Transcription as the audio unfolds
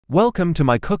Welcome to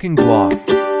my cooking vlog.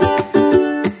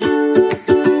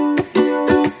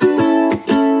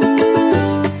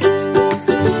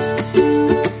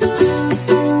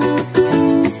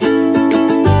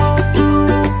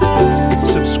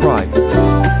 Subscribe.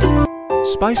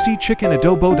 Spicy Chicken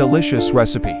Adobo delicious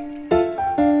recipe.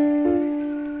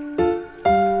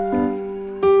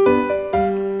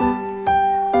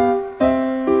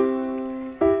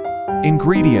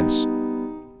 Ingredients: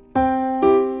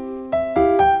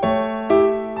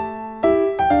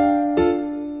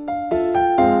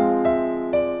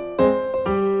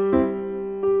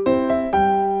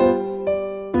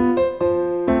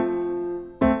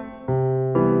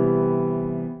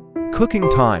 cooking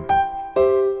time.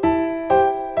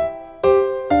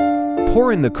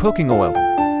 Pour in the cooking oil.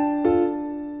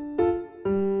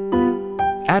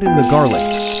 Add in the garlic.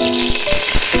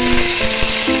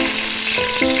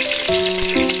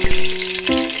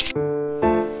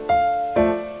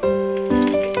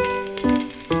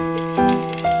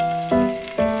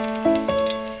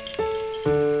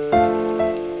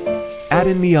 Add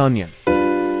in the onion.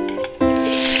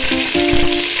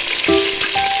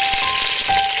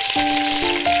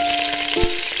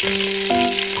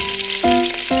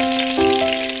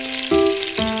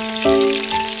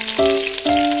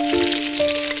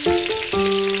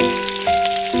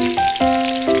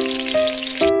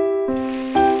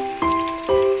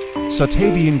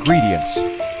 Sauté the ingredients.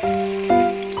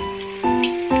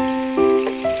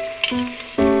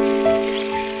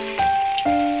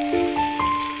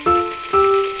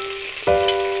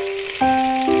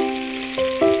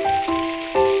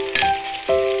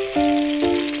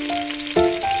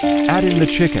 Add in the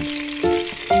chicken.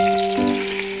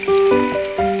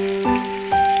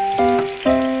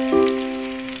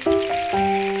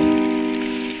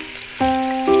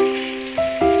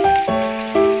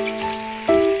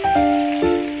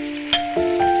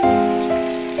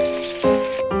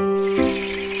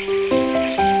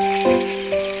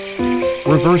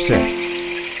 Reverse it.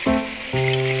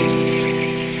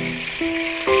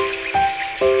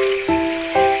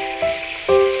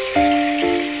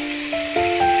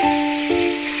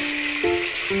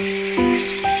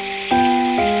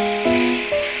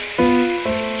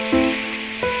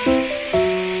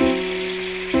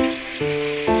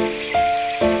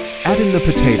 Add in the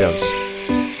potatoes.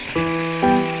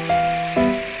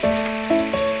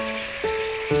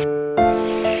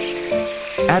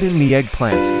 Add in the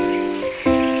eggplant.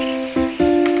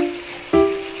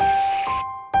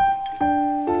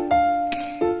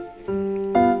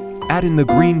 Add in the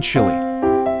green chili.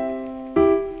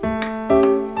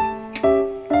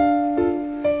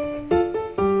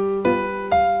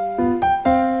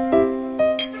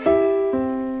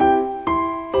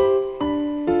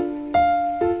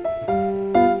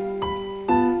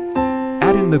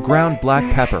 Add in the ground black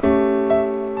pepper.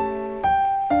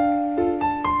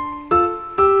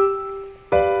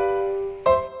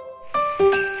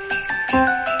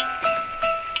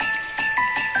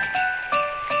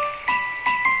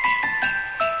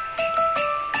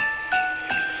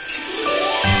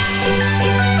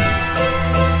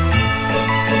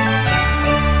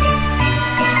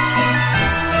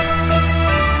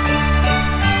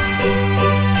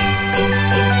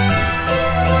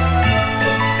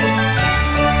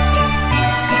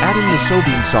 Add in the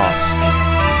soybean sauce.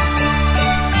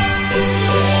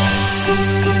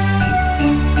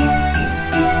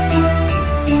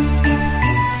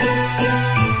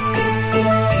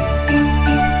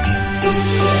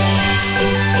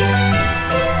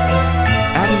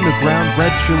 Add in the ground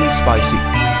red chili spicy.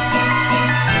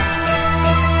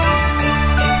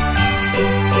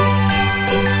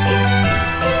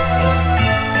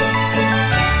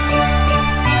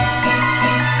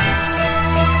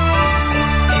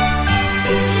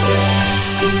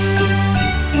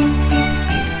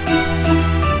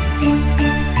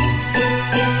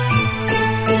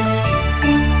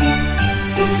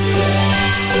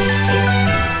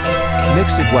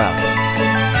 Mix it well.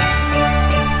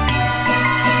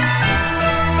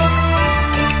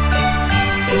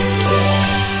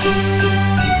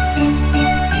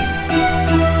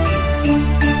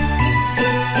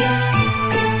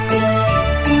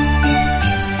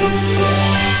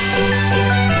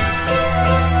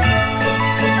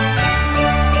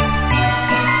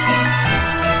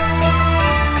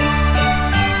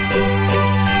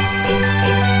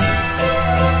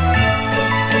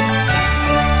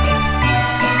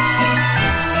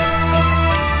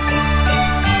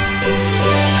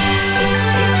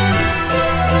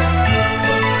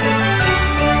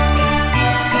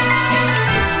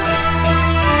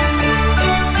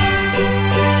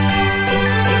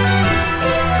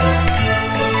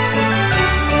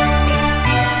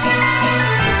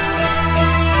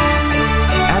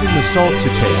 Salt to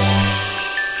taste.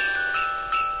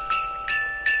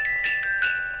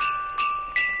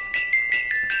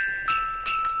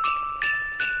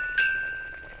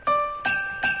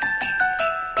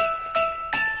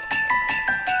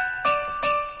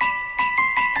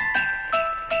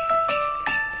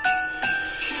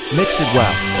 Mix it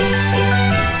well.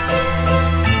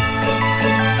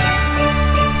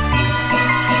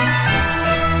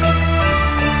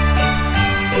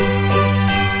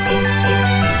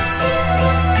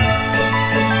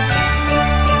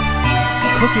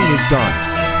 Cooking is done.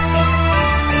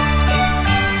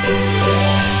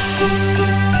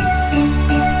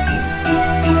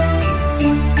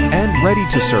 And ready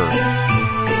to serve.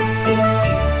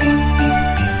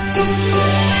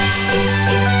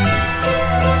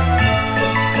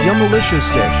 Yummalicious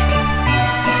dish.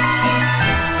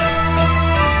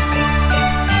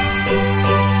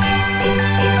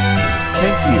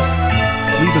 Thank you.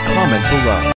 Leave a comment below.